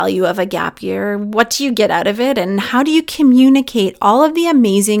value of a gap year? What do you get out of it? And how do you communicate all of the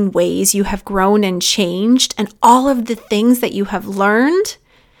amazing ways you have grown and changed and all of the things that you have learned?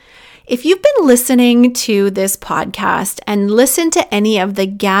 If you've been listening to this podcast and listened to any of the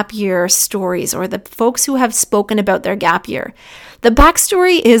gap year stories or the folks who have spoken about their gap year, the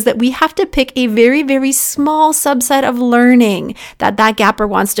backstory is that we have to pick a very, very small subset of learning that gapper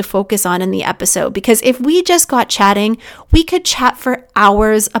wants to focus on in the episode. Because if we just got chatting, we could chat for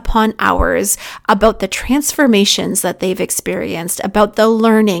hours upon hours about the transformations that they've experienced, about the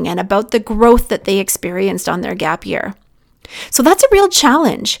learning and about the growth that they experienced on their gap year. So that's a real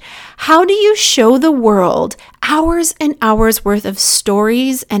challenge. How do you show the world hours and hours worth of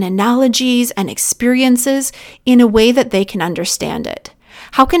stories and analogies and experiences in a way that they can understand it?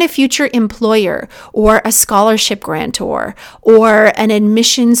 How can a future employer or a scholarship grantor or an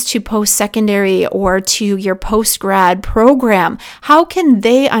admissions to post-secondary or to your post-grad program, how can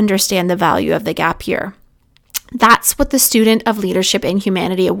they understand the value of the gap year? That's what the Student of Leadership and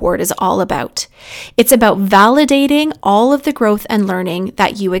Humanity Award is all about. It's about validating all of the growth and learning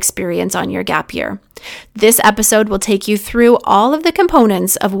that you experience on your gap year. This episode will take you through all of the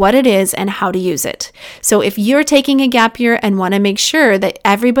components of what it is and how to use it. So if you're taking a gap year and want to make sure that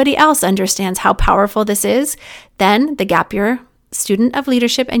everybody else understands how powerful this is, then the Gap Year Student of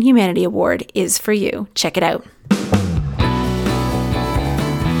Leadership and Humanity Award is for you. Check it out.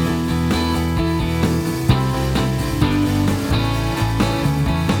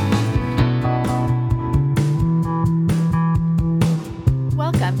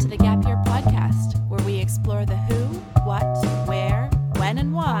 Welcome to the Gap Year Podcast, where we explore the who, what, where, when,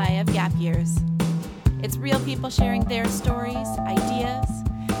 and why of gap years. It's real people sharing their stories, ideas,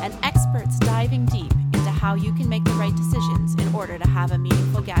 and experts diving deep into how you can make the right decisions in order to have a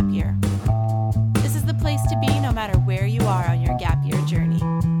meaningful gap year. This is the place to be no matter where you are on your gap year journey.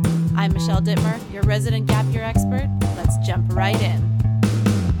 I'm Michelle Dittmer, your resident gap year expert. Let's jump right in.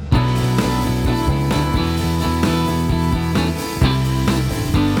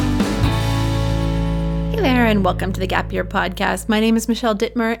 Hey there, and welcome to the Gap Year Podcast. My name is Michelle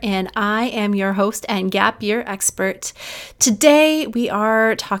Dittmer, and I am your host and gap year expert. Today, we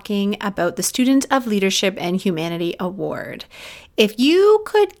are talking about the Student of Leadership and Humanity Award. If you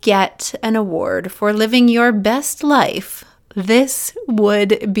could get an award for living your best life, this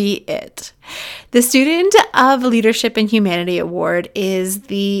would be it. The Student of Leadership and Humanity Award is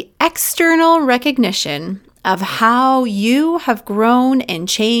the external recognition of how you have grown and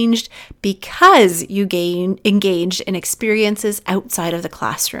changed because you engaged in experiences outside of the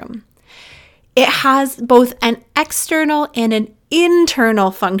classroom. It has both an external and an internal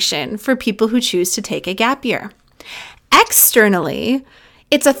function for people who choose to take a gap year. Externally,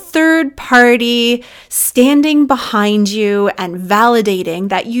 it's a third party standing behind you and validating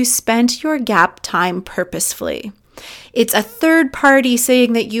that you spent your gap time purposefully. It's a third party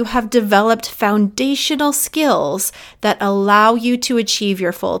saying that you have developed foundational skills that allow you to achieve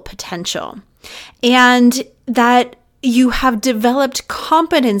your full potential, and that you have developed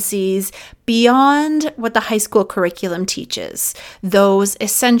competencies beyond what the high school curriculum teaches, those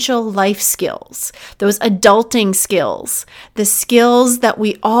essential life skills, those adulting skills, the skills that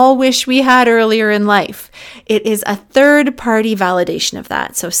we all wish we had earlier in life. It is a third-party validation of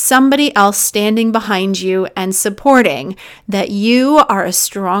that. So somebody else standing behind you and supporting that you are a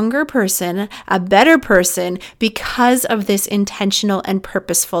stronger person, a better person because of this intentional and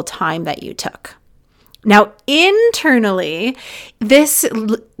purposeful time that you took. Now, internally, this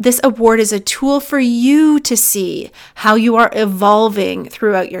award is a tool for you to see how you are evolving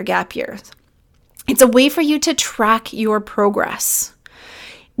throughout your gap years. It's a way for you to track your progress.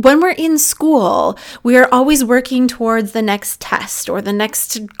 When we're in school, we are always working towards the next test or the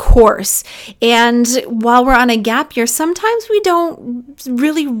next course. And while we're on a gap year, sometimes we don't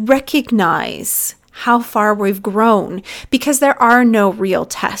really recognize how far we've grown because there are no real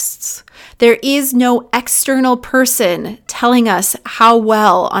tests. There is no external person telling us how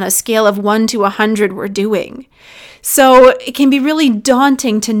well on a scale of 1 to 100 we're doing. So it can be really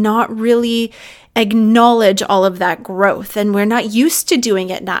daunting to not really acknowledge all of that growth, and we're not used to doing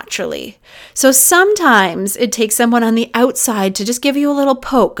it naturally. So sometimes it takes someone on the outside to just give you a little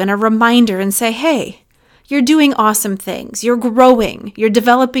poke and a reminder and say, hey, you're doing awesome things. You're growing. You're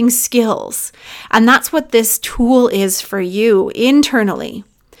developing skills. And that's what this tool is for you internally.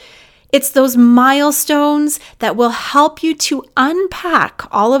 It's those milestones that will help you to unpack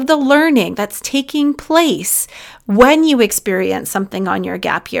all of the learning that's taking place when you experience something on your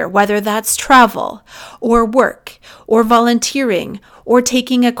gap year, whether that's travel or work or volunteering or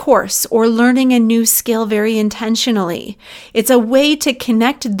taking a course or learning a new skill very intentionally. It's a way to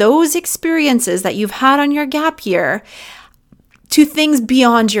connect those experiences that you've had on your gap year to things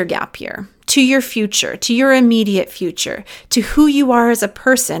beyond your gap year, to your future, to your immediate future, to who you are as a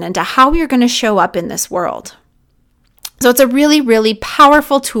person and to how you're going to show up in this world. So it's a really, really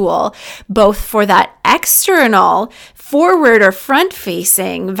powerful tool, both for that external, forward or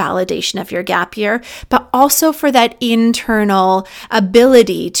front-facing validation of your gap year, but also for that internal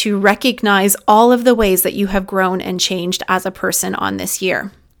ability to recognize all of the ways that you have grown and changed as a person on this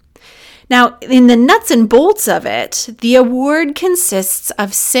year. Now, in the nuts and bolts of it, the award consists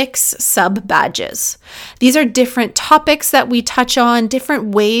of 6 sub-badges. These are different topics that we touch on,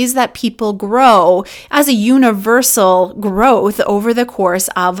 different ways that people grow as a universal growth over the course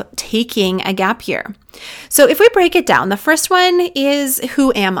of taking a gap year. So if we break it down, the first one is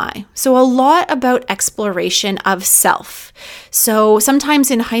who am I? So a lot about exploration of self. So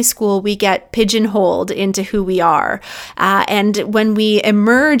sometimes in high school, we get pigeonholed into who we are. And when we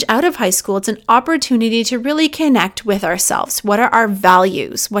emerge out of high school, it's an opportunity to really connect with ourselves. What are our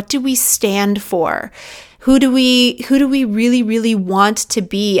values? What do we stand for? Who do we really, really want to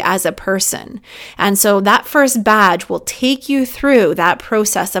be as a person? And so that first badge will take you through that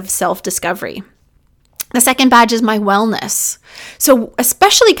process of self-discovery. The second badge is my wellness. So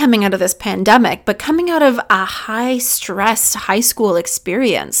especially coming out of this pandemic, but coming out of a high-stress high school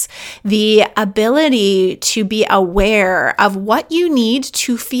experience, the ability to be aware of what you need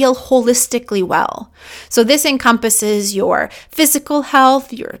to feel holistically well. So this encompasses your physical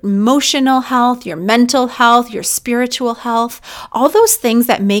health, your emotional health, your mental health, your spiritual health, all those things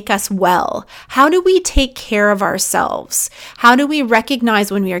that make us well. How do we take care of ourselves? How do we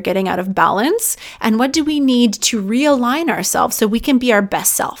recognize when we are getting out of balance? And what do we need to realign ourselves so we can be our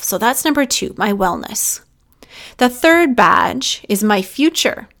best self? So that's number 2, my wellness. The third badge is my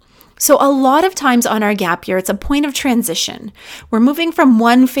future. So a lot of times on our gap year, it's a point of transition. We're moving from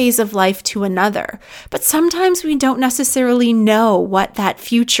one phase of life to another, but sometimes we don't necessarily know what that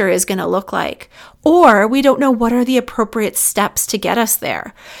future is going to look like, or we don't know what are the appropriate steps to get us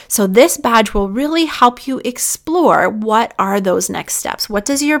there. So this badge will really help you explore what are those next steps. What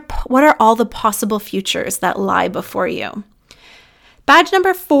are all the possible futures that lie before you? Badge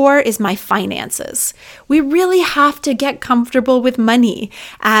number 4 is my finances. We really have to get comfortable with money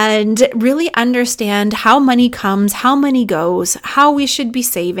and really understand how money comes, how money goes, how we should be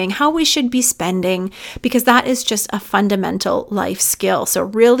saving, how we should be spending, because that is just a fundamental life skill. So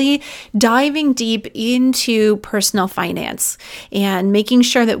really diving deep into personal finance and making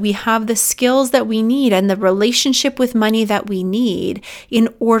sure that we have the skills that we need and the relationship with money that we need in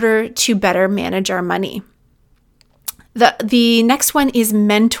order to better manage our money. The next one is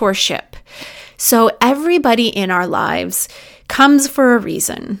mentorship. So everybody in our lives comes for a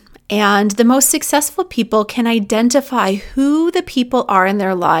reason. And the most successful people can identify who the people are in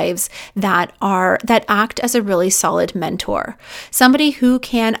their lives that act as a really solid mentor. Somebody who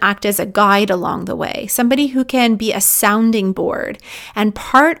can act as a guide along the way. Somebody who can be a sounding board. And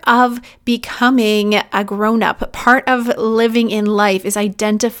part of becoming a grown-up, part of living in life is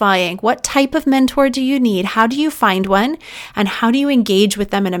identifying what type of mentor do you need, how do you find one, and how do you engage with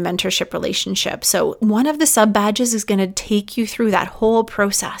them in a mentorship relationship. So one of the sub-badges is going to take you through that whole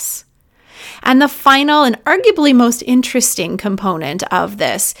process. And the final and arguably most interesting component of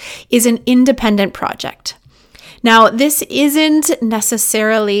this is an independent project. Now, this isn't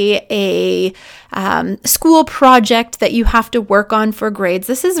necessarily a school project that you have to work on for grades.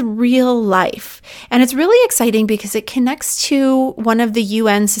 This is real life. And it's really exciting because it connects to one of the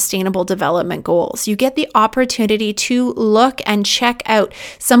UN Sustainable Development Goals. You get the opportunity to look and check out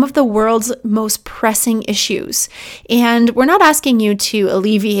some of the world's most pressing issues. And we're not asking you to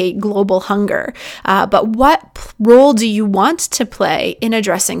alleviate global hunger, but what role do you want to play in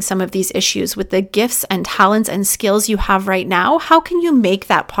addressing some of these issues with the gifts and talents and skills you have right now? How can you make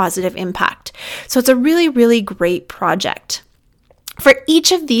that positive impact? So it's a really, really great project. For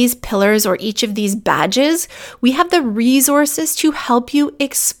each of these pillars or each of these badges, we have the resources to help you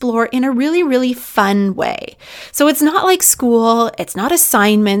explore in a really, really fun way. So it's not like school, it's not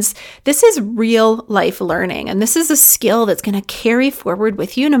assignments. This is real life learning, and this is a skill that's going to carry forward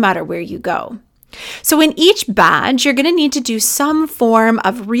with you no matter where you go. So in each badge, you're going to need to do some form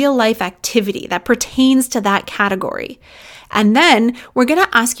of real life activity that pertains to that category. And then we're going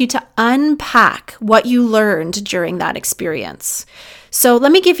to ask you to unpack what you learned during that experience. So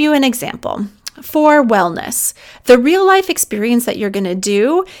let me give you an example. for wellness. The real life experience that you're going to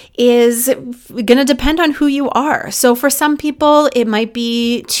do is going to depend on who you are. So for some people, it might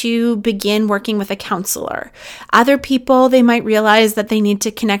be to begin working with a counselor. Other people, they might realize that they need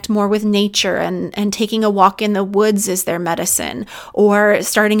to connect more with nature and taking a walk in the woods is their medicine, or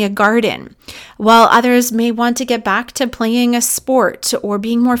starting a garden. While others may want to get back to playing a sport or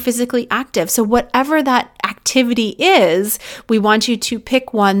being more physically active. So whatever that activity is, we want you to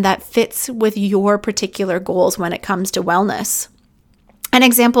pick one that fits with your particular goals when it comes to wellness. An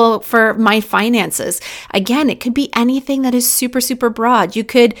example for my finances, again, it could be anything that is super, super broad. You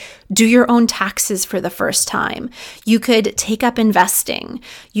could do your own taxes for the first time. You could take up investing.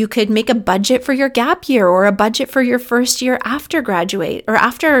 You could make a budget for your gap year or a budget for your first year after graduate or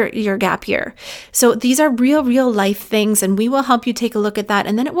after your gap year. So these are real life things, and we will help you take a look at that.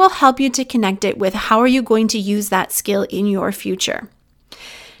 And then it will help you to connect it with how are you going to use that skill in your future.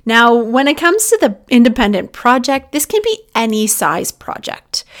 Now, when it comes to the independent project, this can be any size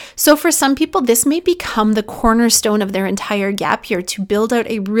project. So for some people, this may become the cornerstone of their entire gap year to build out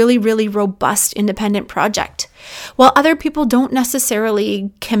a really robust independent project. While other people don't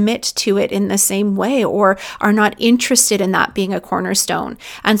necessarily commit to it in the same way or are not interested in that being a cornerstone.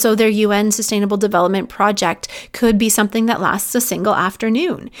 And so their UN Sustainable Development Project could be something that lasts a single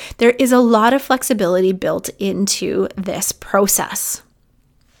afternoon. There is a lot of flexibility built into this process.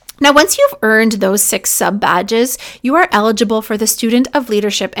 Now, once you've earned those 6 sub-badges, you are eligible for the Student of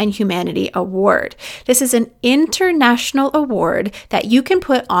Leadership and Humanity Award. This is an international award that you can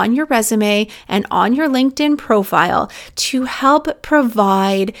put on your resume and on your LinkedIn profile to help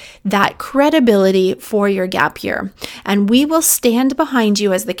provide that credibility for your gap year. And we will stand behind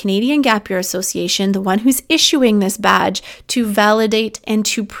you as the Canadian Gap Year Association, the one who's issuing this badge, to validate and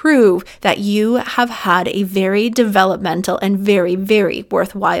to prove that you have had a very developmental and very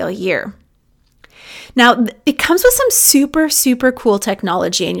worthwhile year. Now, it comes with some super cool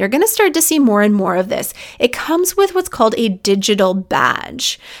technology, and you're going to start to see more and more of this. It comes with what's called a digital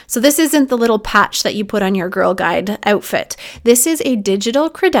badge. So this isn't the little patch that you put on your Girl Guide outfit. This is a digital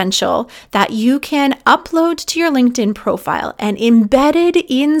credential that you can upload to your LinkedIn profile, and embedded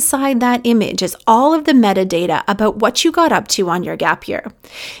inside that image is all of the metadata about what you got up to on your gap year.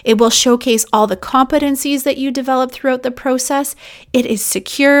 It will showcase all the competencies that you developed throughout the process. It is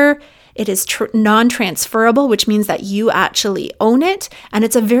secure. It is non-transferable, which means that you actually own it, and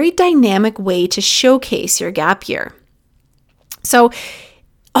it's a very dynamic way to showcase your gap year. So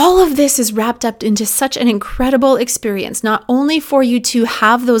all of this is wrapped up into such an incredible experience, not only for you to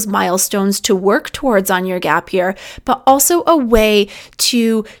have those milestones to work towards on your gap year, but also a way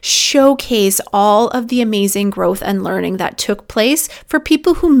to showcase all of the amazing growth and learning that took place for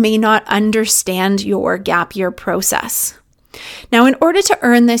people who may not understand your gap year process. Now, in order to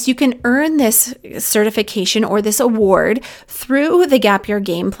earn this, you can earn this certification or this award through the Gap Year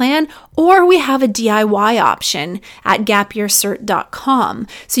Game Plan, or we have a DIY option at gapyearcert.com.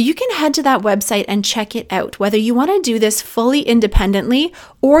 So you can head to that website and check it out, whether you want to do this fully independently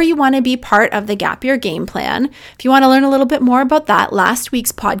or you want to be part of the Gap Year Game Plan. If you want to learn a little bit more about that, last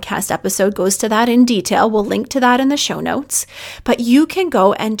week's podcast episode goes to that in detail. We'll link to that in the show notes, but you can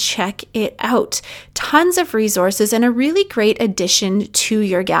go and check it out. Tons of resources and a really great addition to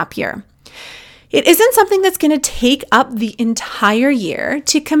your gap year. It isn't something that's going to take up the entire year.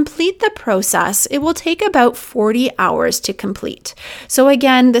 To complete the process, it will take about 40 hours to complete. So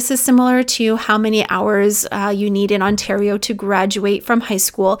again, this is similar to how many hours you need in Ontario to graduate from high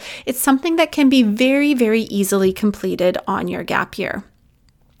school. It's something that can be very easily completed on your gap year.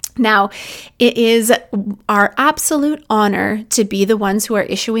 Now, it is our absolute honor to be the ones who are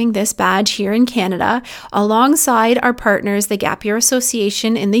issuing this badge here in Canada, alongside our partners, the Gap Year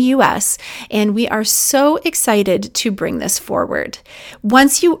Association in the US, and we are so excited to bring this forward.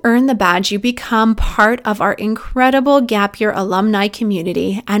 Once you earn the badge, you become part of our incredible Gap Year alumni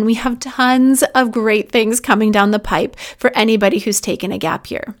community, and we have tons of great things coming down the pipe for anybody who's taken a gap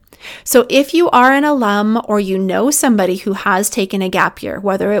year. So if you are an alum or you know somebody who has taken a gap year,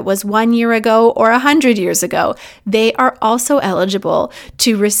 whether it was 1 year ago or 100 years ago, they are also eligible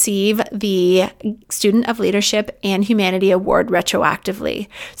to receive the Student of Leadership and Humanity Award retroactively.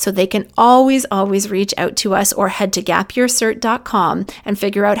 So they can always reach out to us or head to gapyearcert.com and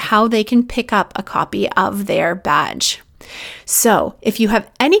figure out how they can pick up a copy of their badge. So if you have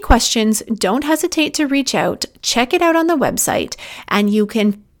any questions, don't hesitate to reach out. Check it out on the website, and you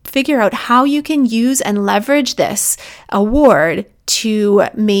can figure out how you can use and leverage this award to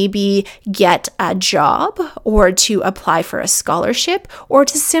maybe get a job or to apply for a scholarship or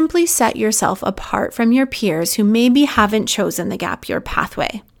to simply set yourself apart from your peers who maybe haven't chosen the gap year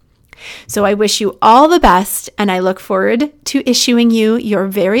pathway. So I wish you all the best, and I look forward to issuing you your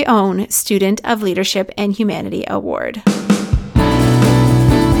very own Student of Leadership and Humanity Award.